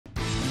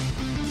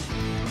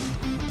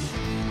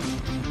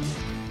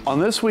On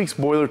this week's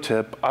boiler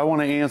tip, I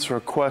want to answer a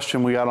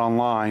question we got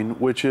online,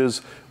 which is,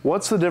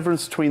 what's the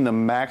difference between the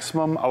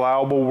maximum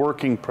allowable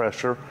working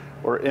pressure,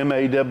 or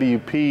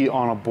MAWP,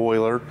 on a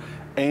boiler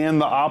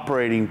and the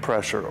operating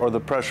pressure, or the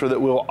pressure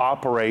that we'll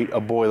operate a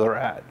boiler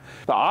at?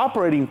 The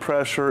operating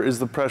pressure is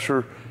the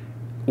pressure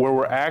where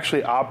we're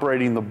actually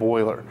operating the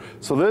boiler.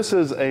 So this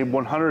is a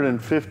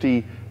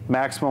 150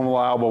 maximum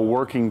allowable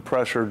working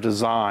pressure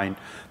design.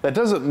 That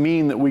doesn't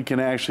mean that we can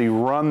actually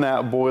run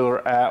that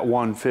boiler at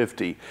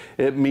 150.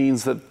 It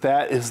means that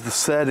that is the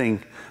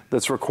setting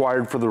that's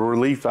required for the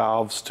relief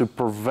valves to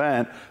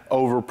prevent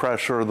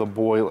overpressure of the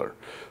boiler.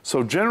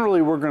 So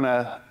generally we're going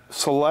to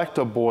select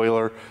a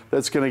boiler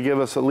that's going to give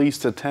us at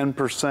least a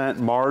 10%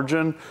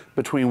 margin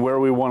between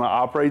where we want to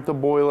operate the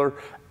boiler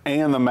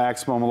and the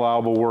maximum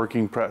allowable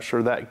working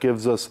pressure. That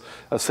gives us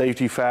a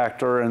safety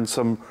factor and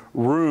some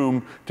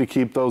room to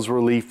keep those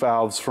relief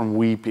valves from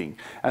weeping.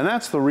 And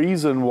that's the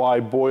reason why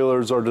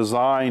boilers are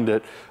designed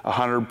at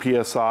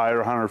 100 psi or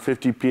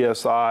 150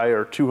 psi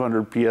or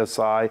 200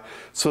 psi,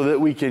 so that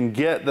we can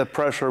get the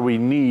pressure we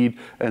need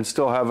and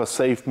still have a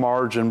safe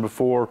margin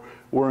before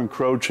we're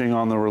encroaching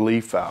on the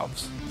relief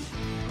valves.